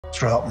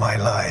Throughout my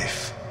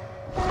life,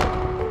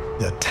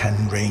 the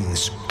 10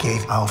 rings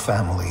gave our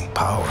family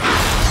power.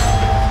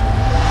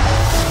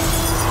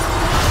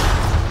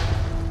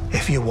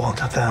 If you want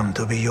them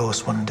to be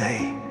yours one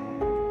day,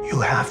 you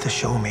have to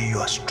show me you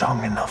are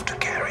strong enough to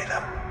carry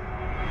them.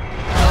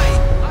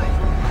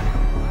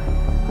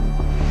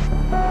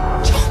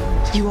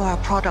 You are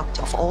a product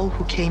of all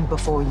who came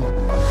before you.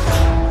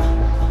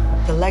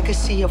 The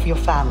legacy of your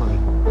family.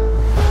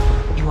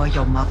 You are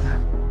your mother.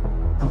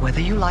 And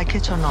whether you like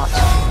it or not,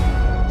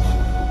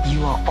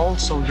 you are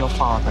also your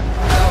father.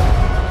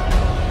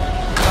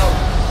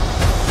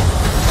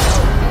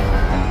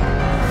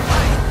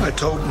 I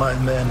told my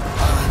men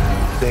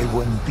they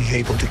wouldn't be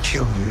able to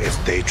kill you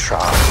if they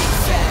tried.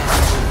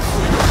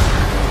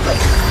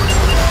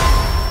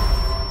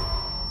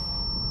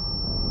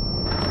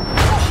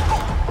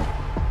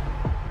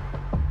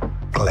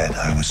 Glad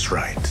I was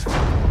right.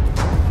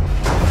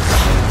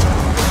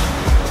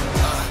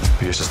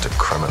 You're just a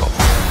criminal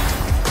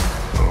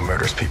who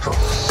murders people.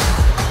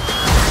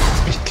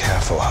 Be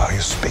careful how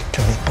you speak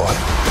to me, boy.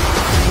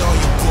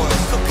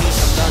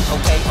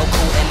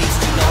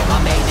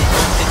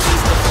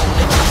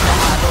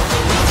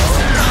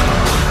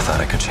 I thought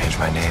I could change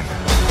my name,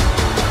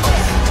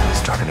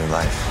 start a new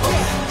life.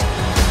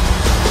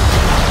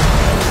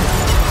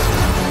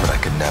 But I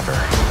could never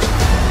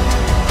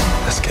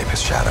escape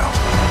his shadow.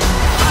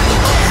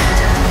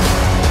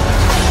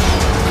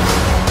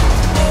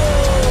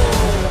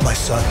 My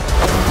son,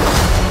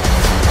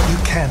 you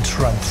can't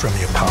run from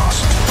your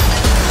past.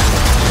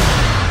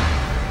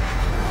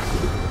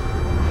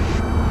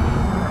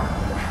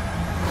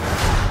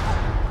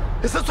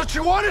 Is this what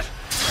you wanted?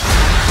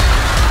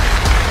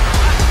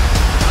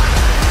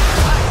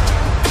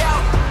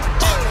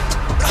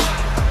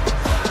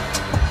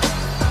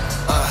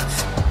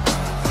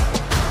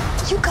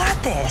 You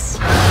got this.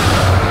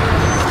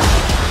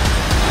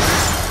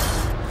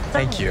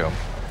 Thank you.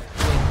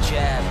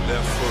 Jab,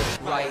 left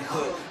foot, right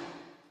hook.